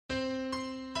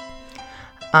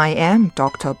I am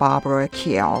Dr. Barbara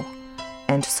Kiel,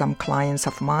 and some clients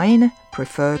of mine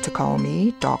prefer to call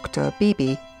me Dr.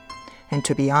 Bibi. And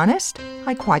to be honest,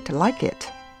 I quite like it.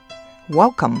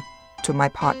 Welcome to my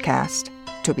podcast,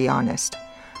 To Be Honest,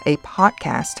 a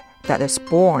podcast that is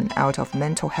born out of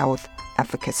mental health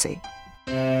advocacy.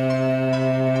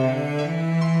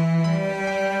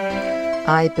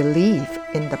 I believe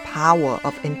in the power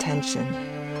of intention,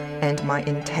 and my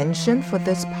intention for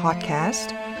this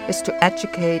podcast is to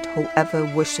educate whoever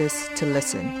wishes to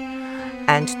listen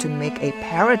and to make a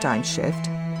paradigm shift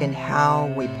in how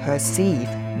we perceive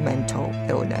mental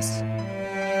illness.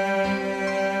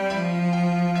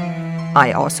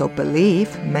 I also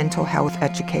believe mental health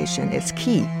education is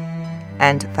key,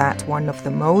 and that one of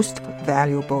the most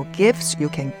valuable gifts you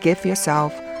can give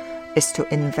yourself is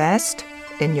to invest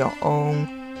in your own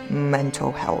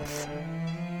mental health.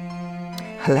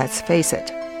 Let's face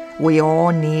it, we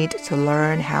all need to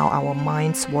learn how our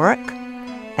minds work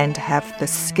and have the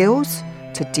skills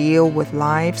to deal with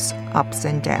life's ups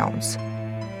and downs.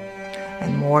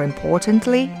 And more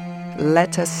importantly,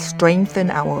 let us strengthen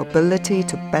our ability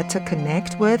to better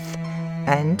connect with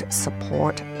and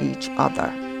support each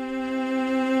other.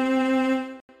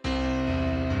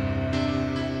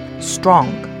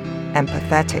 Strong,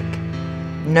 empathetic,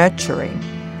 nurturing,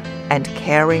 and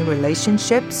caring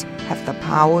relationships have the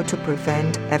power to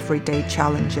prevent everyday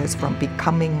challenges from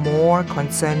becoming more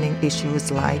concerning issues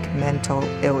like mental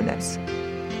illness.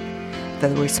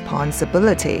 The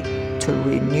responsibility to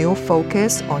renew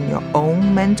focus on your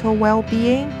own mental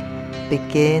well-being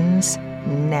begins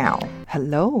now.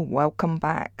 Hello, welcome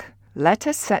back. Let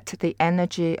us set the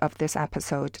energy of this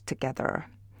episode together.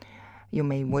 You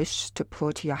may wish to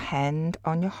put your hand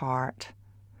on your heart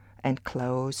and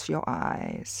close your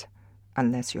eyes,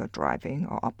 unless you're driving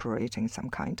or operating some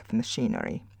kind of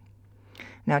machinery.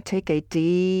 Now take a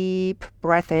deep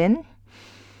breath in,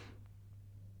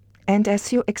 and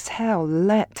as you exhale,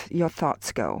 let your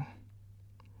thoughts go.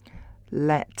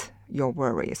 Let your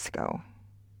worries go.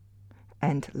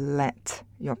 And let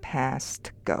your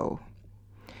past go.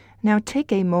 Now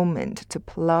take a moment to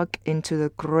plug into the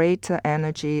greater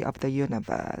energy of the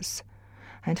universe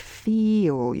and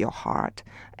feel your heart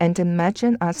and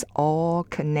imagine us all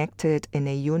connected in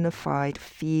a unified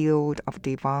field of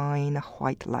divine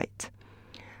white light.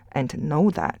 And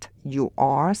know that you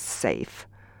are safe.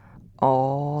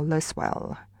 All is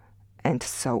well. And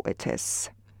so it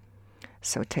is.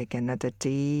 So take another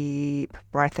deep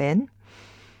breath in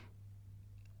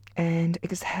and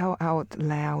exhale out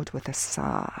loud with a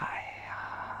sigh.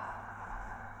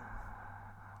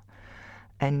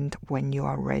 And when you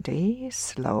are ready,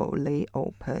 slowly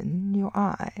open your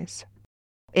eyes.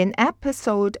 In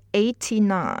episode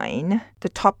 89, the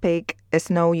topic is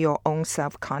Know Your Own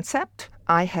Self-Concept.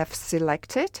 I have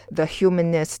selected the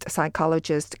humanist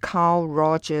psychologist Carl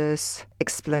Rogers'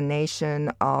 explanation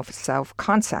of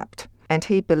self-concept. And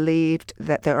he believed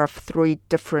that there are three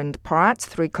different parts,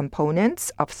 three components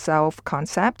of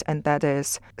self-concept, and that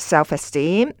is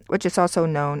self-esteem, which is also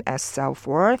known as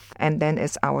self-worth, and then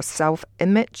is our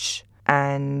self-image,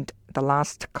 and the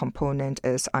last component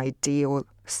is ideal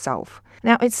self.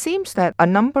 Now, it seems that a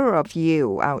number of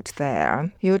you out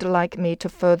there, you'd like me to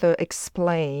further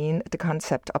explain the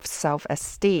concept of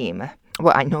self-esteem.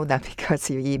 Well, I know that because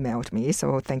you emailed me,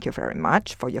 so thank you very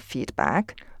much for your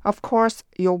feedback. Of course,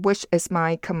 your wish is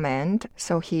my command,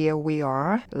 so here we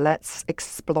are. Let's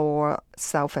explore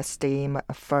self-esteem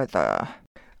further.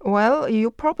 Well,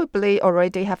 you probably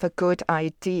already have a good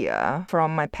idea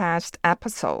from my past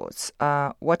episodes.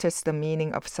 What is the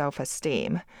meaning of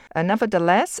self-esteem?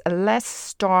 Nevertheless, let's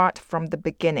start from the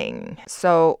beginning.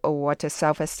 So, what is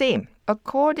self-esteem?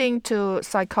 According to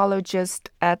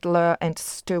psychologists Adler and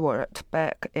Stewart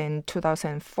back in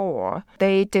 2004,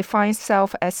 they define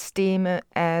self-esteem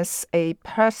as a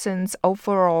person's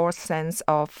overall sense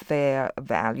of their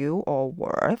value or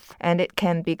worth, and it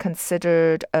can be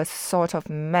considered a sort of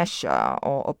measure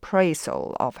or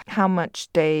appraisal of how much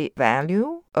they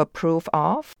value, approve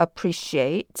of,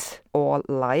 appreciate, or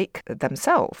like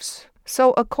themselves.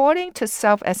 So according to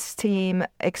self-esteem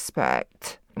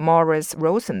expert Morris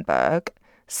Rosenberg,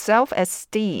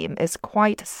 self-esteem is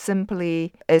quite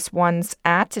simply one's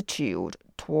attitude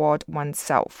toward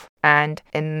oneself. And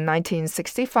in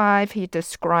 1965, he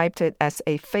described it as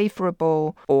a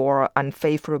favorable or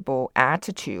unfavorable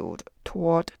attitude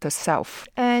toward the self.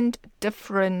 And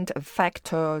different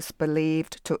factors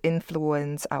believed to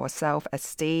influence our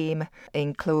self-esteem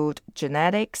include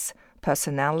genetics,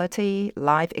 personality,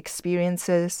 life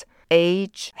experiences,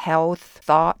 age, health,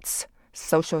 thoughts,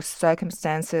 social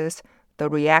circumstances, the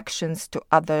reactions to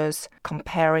others,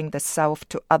 comparing the self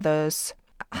to others,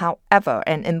 However,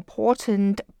 an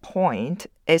important point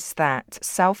is that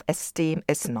self-esteem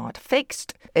is not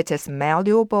fixed. It is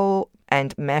malleable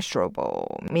and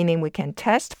measurable, meaning we can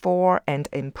test for and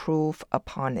improve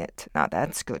upon it. Now,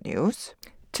 that's good news.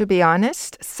 To be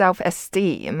honest,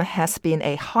 self-esteem has been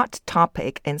a hot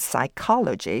topic in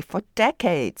psychology for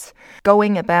decades,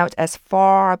 going about as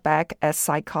far back as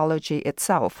psychology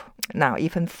itself. Now,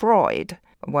 even Freud,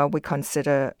 well, we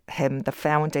consider him the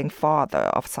founding father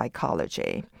of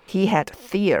psychology. He had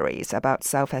theories about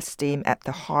self-esteem at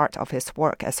the heart of his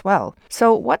work as well.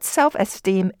 So what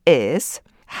self-esteem is,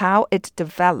 how it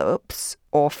develops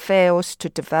or fails to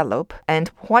develop, and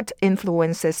what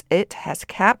influences it has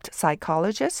kept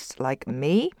psychologists like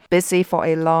me busy for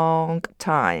a long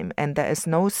time, and there is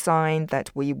no sign that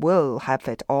we will have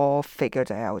it all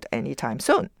figured out anytime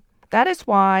soon. That is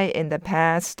why in the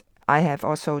past, I have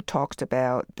also talked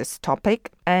about this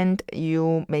topic, and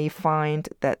you may find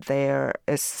that there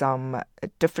is some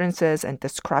differences and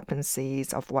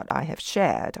discrepancies of what I have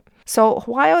shared. So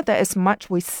while there is much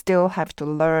we still have to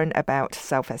learn about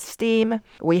self-esteem,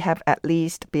 we have at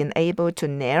least been able to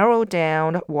narrow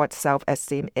down what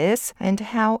self-esteem is and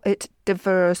how it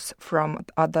differs from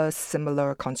other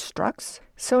similar constructs.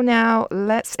 So now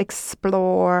let's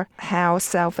explore how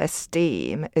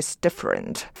self-esteem is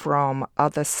different from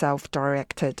other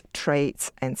self-directed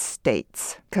traits and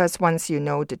states. Because once you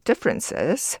know the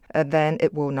differences, then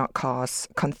it will not cause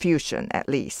confusion at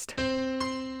least.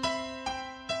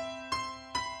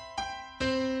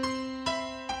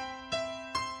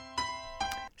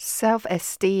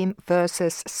 Self-esteem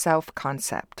versus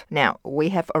self-concept. Now, we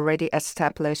have already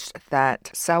established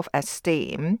that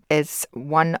self-esteem is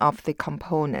one of the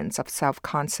components of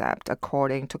self-concept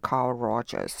according to Carl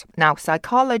Rogers. Now,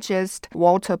 psychologist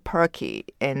Walter Perky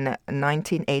in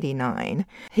 1989,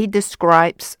 he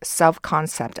describes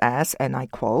self-concept as, and I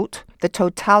quote, the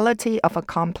totality of a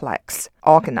complex,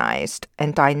 organized,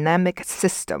 and dynamic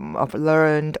system of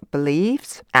learned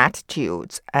beliefs,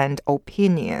 attitudes, and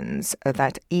opinions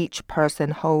that each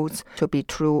person holds to be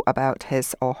true about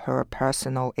his or her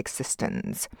personal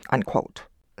existence, unquote.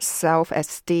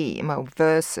 Self-esteem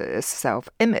versus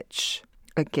self-image.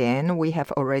 Again, we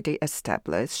have already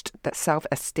established that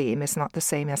self-esteem is not the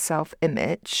same as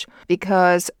self-image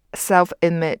because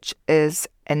self-image is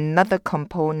another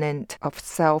component of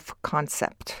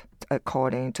self-concept,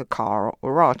 according to Carl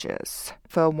Rogers.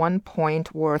 For one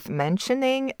point worth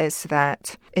mentioning is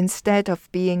that instead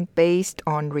of being based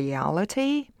on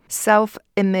reality,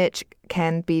 self-image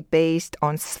can be based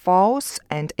on false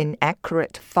and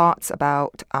inaccurate thoughts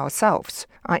about ourselves.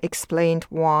 I explained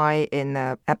why in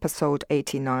episode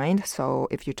 89, so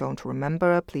if you don't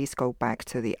remember, please go back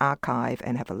to the archive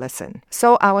and have a listen.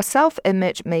 So our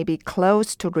self-image may be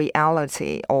close to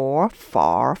reality or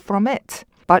far from it,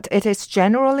 but it is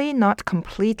generally not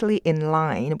completely in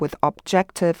line with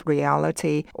objective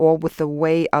reality or with the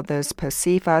way others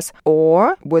perceive us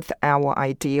or with our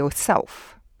ideal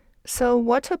self. So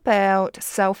what about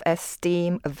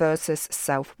self-esteem versus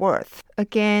self-worth?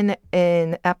 Again,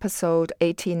 in episode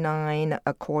 89,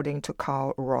 according to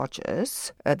Carl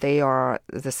Rogers, they are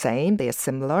the same, they are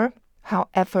similar.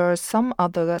 However, some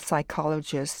other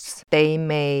psychologists, they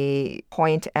may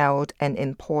point out an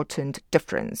important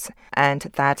difference, and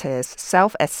that is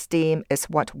self-esteem is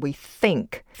what we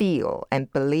think, feel,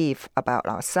 and believe about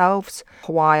ourselves,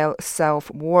 while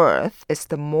self-worth is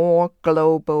the more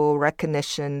global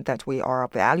recognition that we are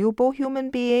valuable human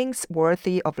beings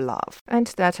worthy of love. And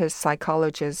that is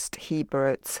psychologist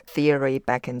Hebert's theory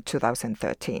back in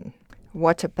 2013.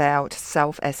 What about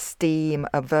self-esteem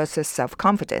versus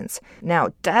self-confidence?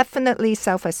 Now, definitely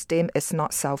self-esteem is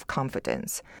not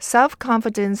self-confidence.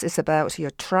 Self-confidence is about your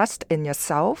trust in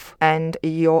yourself and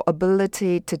your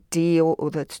ability to deal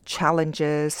with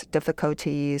challenges,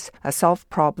 difficulties, solve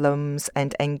problems,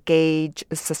 and engage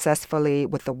successfully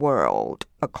with the world,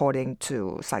 according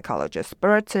to psychologist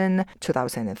Burton,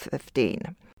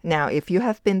 2015. Now, if you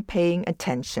have been paying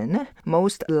attention,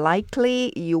 most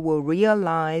likely you will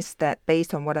realize that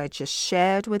based on what I just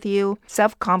shared with you,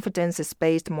 self-confidence is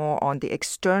based more on the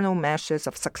external measures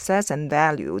of success and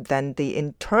value than the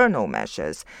internal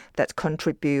measures that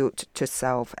contribute to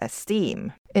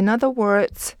self-esteem. In other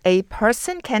words, a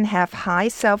person can have high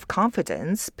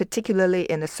self-confidence, particularly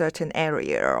in a certain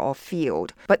area or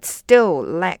field, but still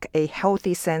lack a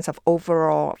healthy sense of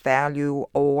overall value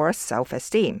or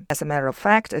self-esteem. As a matter of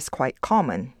fact, it's quite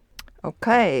common.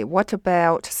 Okay, what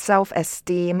about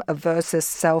self-esteem versus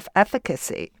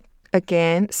self-efficacy?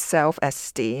 Again,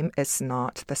 self-esteem is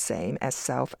not the same as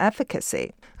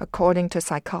self-efficacy. According to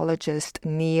psychologist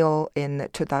Neil in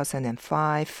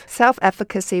 2005,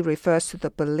 self-efficacy refers to the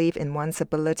belief in one's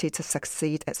ability to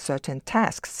succeed at certain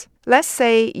tasks. Let's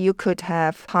say you could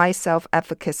have high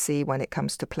self-efficacy when it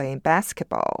comes to playing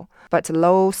basketball, but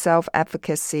low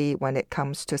self-efficacy when it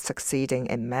comes to succeeding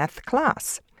in math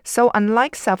class. So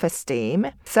unlike self-esteem,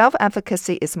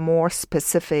 self-efficacy is more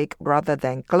specific rather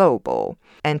than global,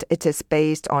 and it is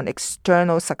based on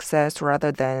external success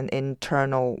rather than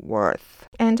internal worth.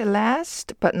 And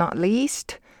last but not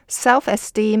least,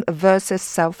 self-esteem versus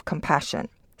self-compassion.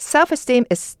 Self-esteem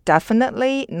is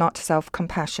definitely not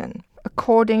self-compassion.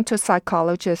 According to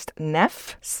psychologist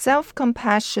Neff,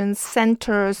 self-compassion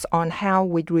centers on how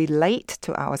we relate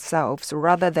to ourselves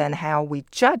rather than how we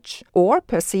judge or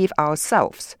perceive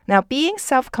ourselves. Now, being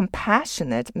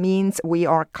self-compassionate means we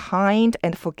are kind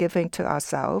and forgiving to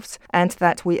ourselves and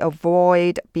that we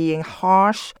avoid being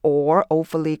harsh or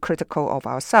overly critical of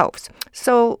ourselves.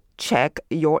 So, check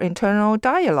your internal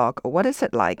dialogue. What is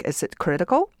it like? Is it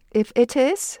critical? If it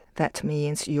is, that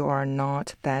means you are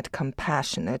not that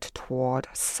compassionate toward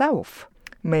self.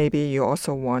 Maybe you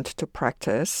also want to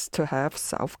practice to have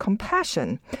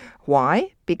self-compassion.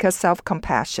 Why? Because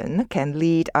self-compassion can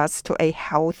lead us to a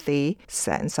healthy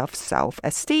sense of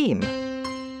self-esteem.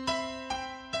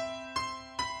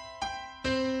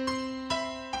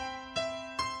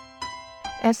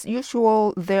 As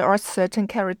usual, there are certain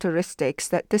characteristics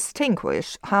that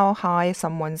distinguish how high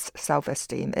someone's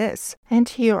self-esteem is. And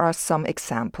here are some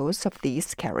examples of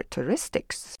these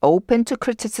characteristics. Open to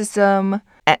criticism,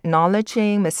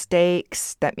 acknowledging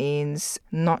mistakes, that means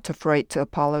not afraid to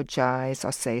apologize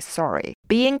or say sorry.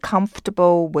 Being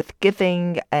comfortable with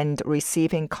giving and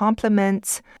receiving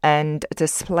compliments and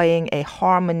displaying a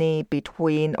harmony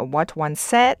between what one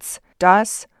says,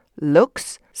 does,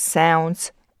 looks,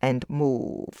 sounds, and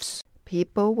moves.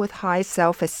 People with high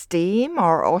self-esteem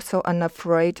are also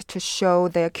unafraid to show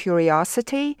their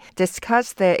curiosity,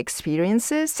 discuss their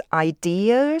experiences,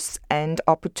 ideas, and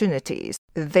opportunities.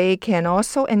 They can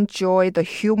also enjoy the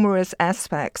humorous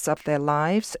aspects of their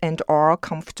lives and are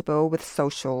comfortable with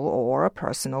social or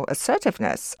personal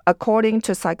assertiveness, according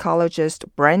to psychologist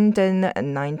Brendan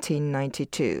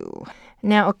 1992.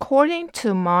 Now, according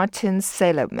to Martin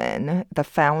Seligman, the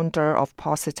founder of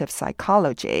positive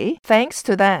psychology, thanks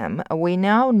to them, we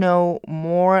now know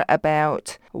more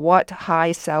about what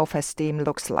high self-esteem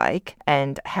looks like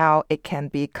and how it can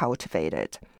be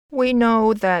cultivated. We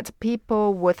know that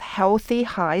people with healthy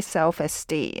high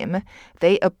self-esteem,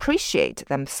 they appreciate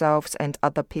themselves and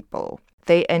other people.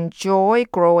 They enjoy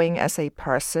growing as a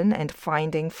person and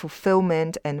finding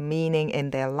fulfillment and meaning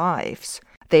in their lives.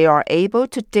 They are able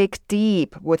to dig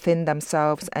deep within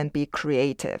themselves and be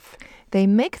creative. They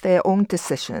make their own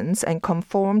decisions and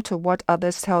conform to what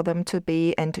others tell them to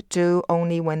be and do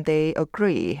only when they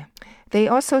agree. They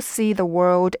also see the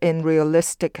world in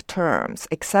realistic terms,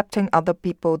 accepting other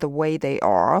people the way they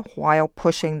are while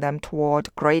pushing them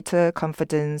toward greater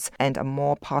confidence and a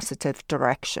more positive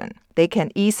direction. They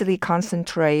can easily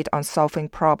concentrate on solving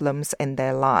problems in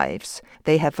their lives.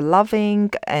 They have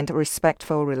loving and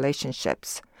respectful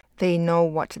relationships. They know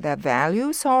what their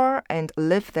values are and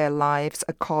live their lives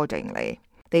accordingly.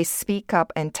 They speak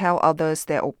up and tell others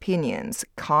their opinions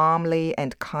calmly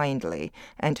and kindly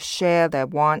and share their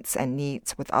wants and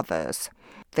needs with others.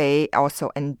 They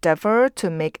also endeavor to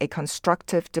make a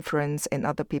constructive difference in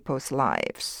other people's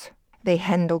lives. They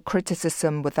handle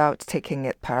criticism without taking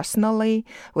it personally,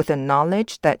 with the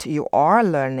knowledge that you are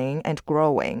learning and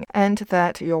growing, and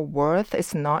that your worth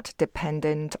is not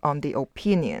dependent on the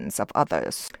opinions of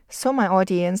others. So, my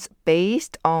audience,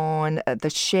 based on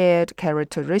the shared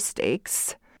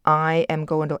characteristics, I am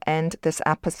going to end this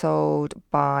episode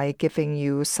by giving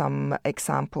you some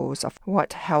examples of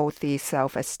what healthy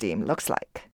self-esteem looks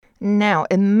like. Now,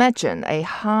 imagine a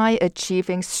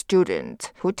high-achieving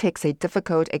student who takes a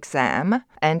difficult exam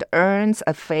and earns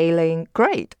a failing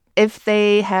grade. If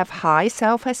they have high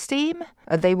self-esteem,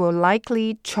 they will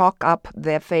likely chalk up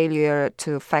their failure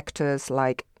to factors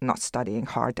like not studying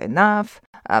hard enough,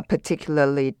 a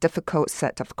particularly difficult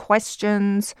set of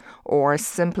questions, or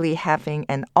simply having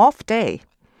an off day.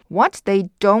 What they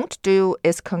don't do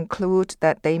is conclude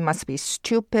that they must be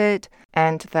stupid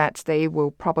and that they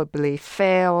will probably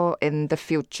fail in the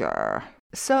future.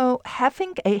 So,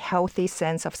 having a healthy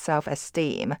sense of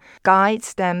self-esteem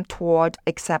guides them toward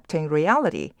accepting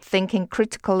reality, thinking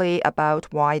critically about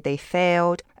why they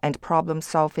failed, and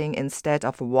problem-solving instead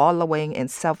of wallowing in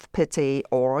self-pity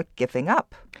or giving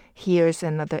up. Here's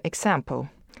another example.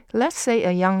 Let's say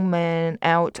a young man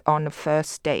out on a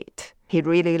first date. He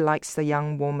really likes the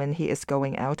young woman he is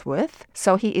going out with,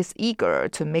 so he is eager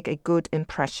to make a good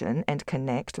impression and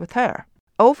connect with her.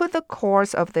 Over the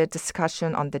course of their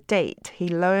discussion on the date, he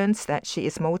learns that she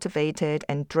is motivated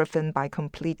and driven by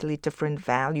completely different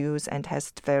values and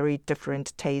has very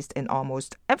different taste in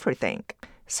almost everything.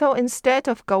 So instead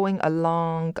of going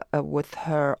along with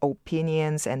her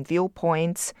opinions and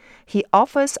viewpoints, he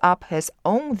offers up his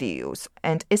own views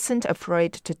and isn't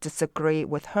afraid to disagree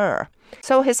with her.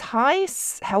 So his high,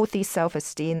 healthy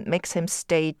self-esteem makes him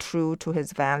stay true to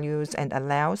his values and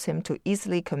allows him to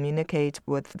easily communicate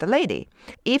with the lady,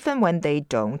 even when they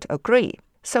don't agree.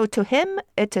 So to him,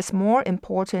 it is more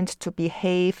important to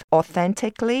behave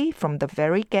authentically from the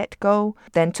very get-go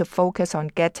than to focus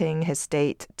on getting his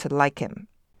date to like him.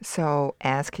 So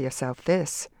ask yourself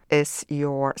this: is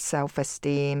your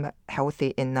self-esteem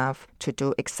healthy enough to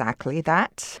do exactly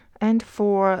that? And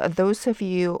for those of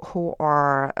you who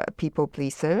are people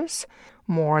pleasers,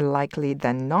 more likely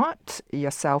than not, your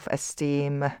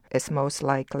self-esteem is most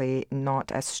likely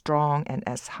not as strong and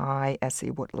as high as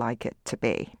you would like it to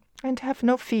be. And have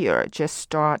no fear, just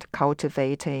start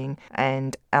cultivating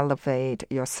and elevate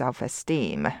your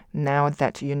self-esteem now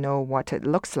that you know what it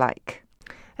looks like.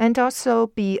 And also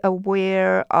be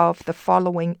aware of the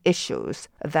following issues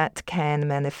that can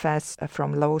manifest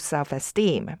from low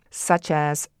self-esteem, such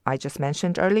as, I just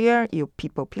mentioned earlier, you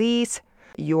people please,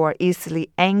 you are easily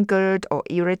angered or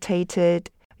irritated,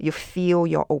 you feel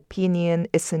your opinion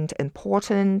isn't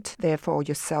important, therefore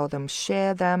you seldom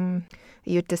share them,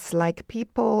 you dislike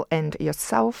people and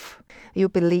yourself, you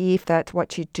believe that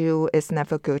what you do is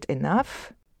never good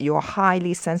enough, you're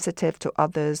highly sensitive to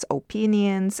others'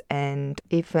 opinions and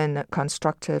even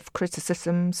constructive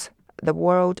criticisms. The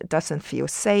world doesn't feel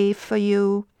safe for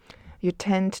you. You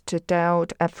tend to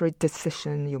doubt every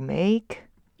decision you make.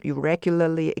 You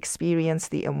regularly experience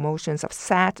the emotions of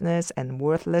sadness and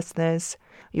worthlessness.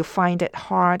 You find it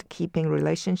hard keeping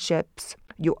relationships.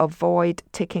 You avoid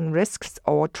taking risks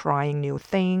or trying new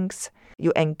things.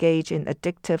 You engage in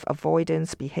addictive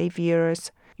avoidance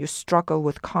behaviors. You struggle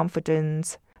with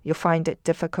confidence. You find it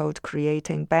difficult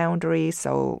creating boundaries,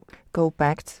 so go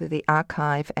back to the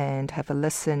archive and have a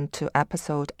listen to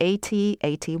episode 80,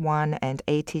 81, and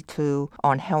 82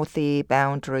 on healthy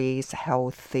boundaries,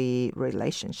 healthy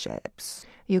relationships.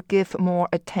 You give more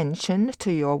attention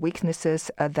to your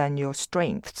weaknesses than your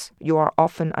strengths. You are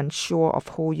often unsure of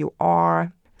who you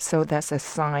are. So that's a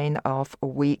sign of a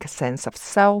weak sense of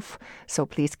self. So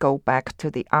please go back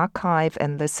to the archive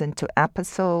and listen to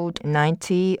episode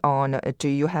 90 on do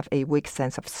you have a weak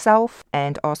sense of self,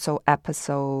 and also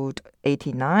episode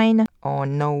 89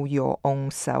 on know your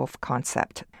own self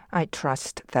concept. I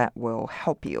trust that will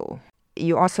help you.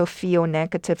 You also feel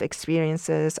negative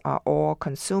experiences are all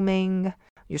consuming.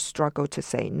 You struggle to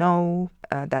say no.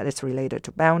 That is related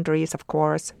to boundaries, of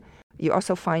course. You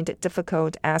also find it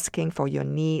difficult asking for your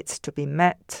needs to be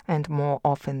met, and more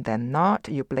often than not,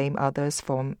 you blame others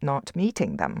for not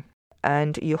meeting them.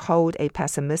 And you hold a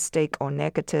pessimistic or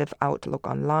negative outlook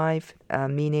on life,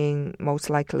 meaning most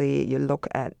likely you look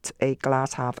at a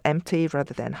glass half empty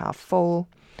rather than half full.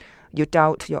 You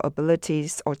doubt your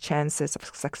abilities or chances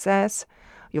of success.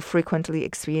 You frequently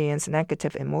experience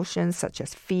negative emotions such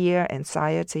as fear,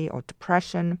 anxiety, or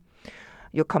depression.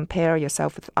 You compare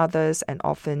yourself with others, and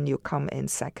often you come in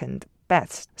second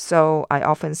best. So I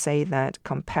often say that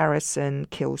comparison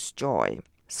kills joy.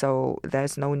 So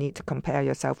there's no need to compare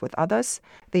yourself with others.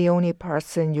 The only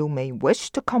person you may wish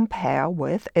to compare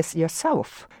with is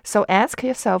yourself. So ask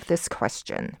yourself this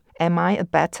question: am I a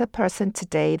better person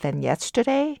today than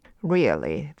yesterday?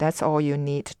 Really, that's all you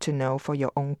need to know for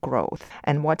your own growth.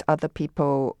 And what other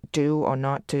people do or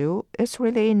not do is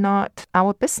really not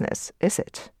our business, is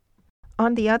it?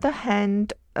 On the other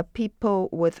hand, people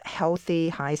with healthy,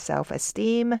 high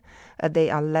self-esteem,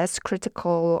 they are less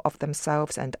critical of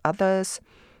themselves and others.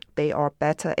 They are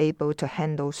better able to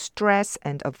handle stress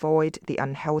and avoid the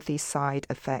unhealthy side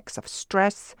effects of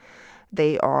stress.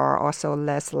 They are also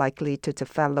less likely to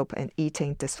develop an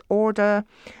eating disorder.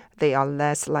 They are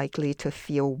less likely to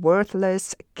feel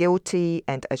worthless, guilty,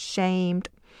 and ashamed.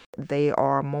 They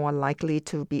are more likely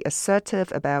to be assertive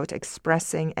about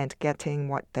expressing and getting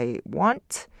what they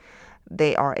want.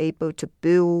 They are able to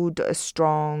build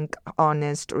strong,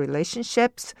 honest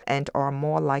relationships and are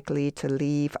more likely to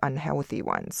leave unhealthy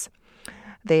ones.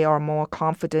 They are more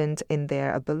confident in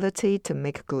their ability to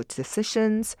make good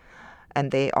decisions,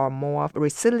 and they are more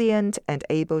resilient and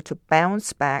able to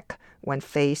bounce back when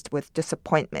faced with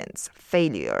disappointments,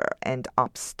 failure, and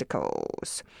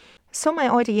obstacles. So my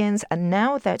audience, and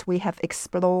now that we have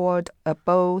explored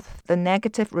both the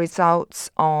negative results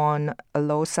on a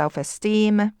low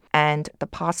self-esteem and the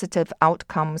positive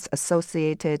outcomes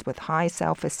associated with high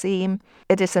self-esteem,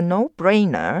 it is a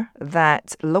no-brainer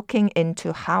that looking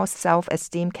into how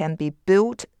self-esteem can be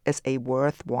built is a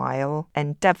worthwhile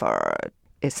endeavor,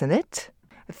 isn't it?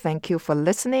 Thank you for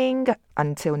listening.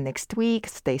 Until next week,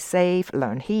 stay safe,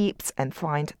 learn heaps, and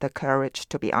find the courage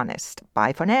to be honest.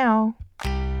 Bye for now.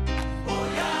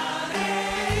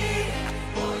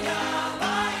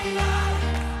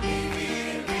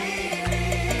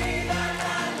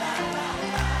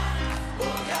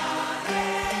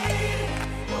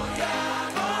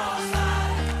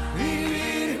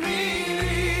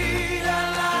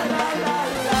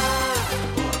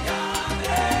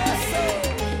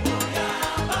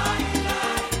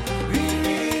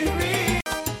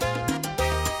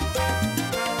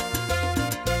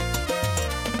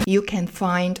 You can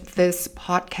find this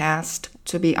podcast,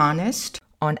 to be honest,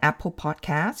 on Apple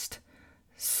Podcast,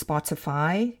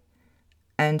 Spotify,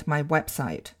 and my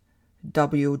website,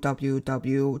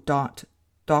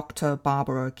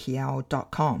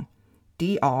 www.drbarbarakiao.com,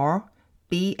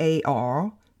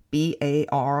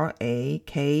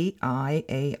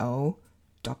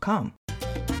 DRBARBARAKIAO.com.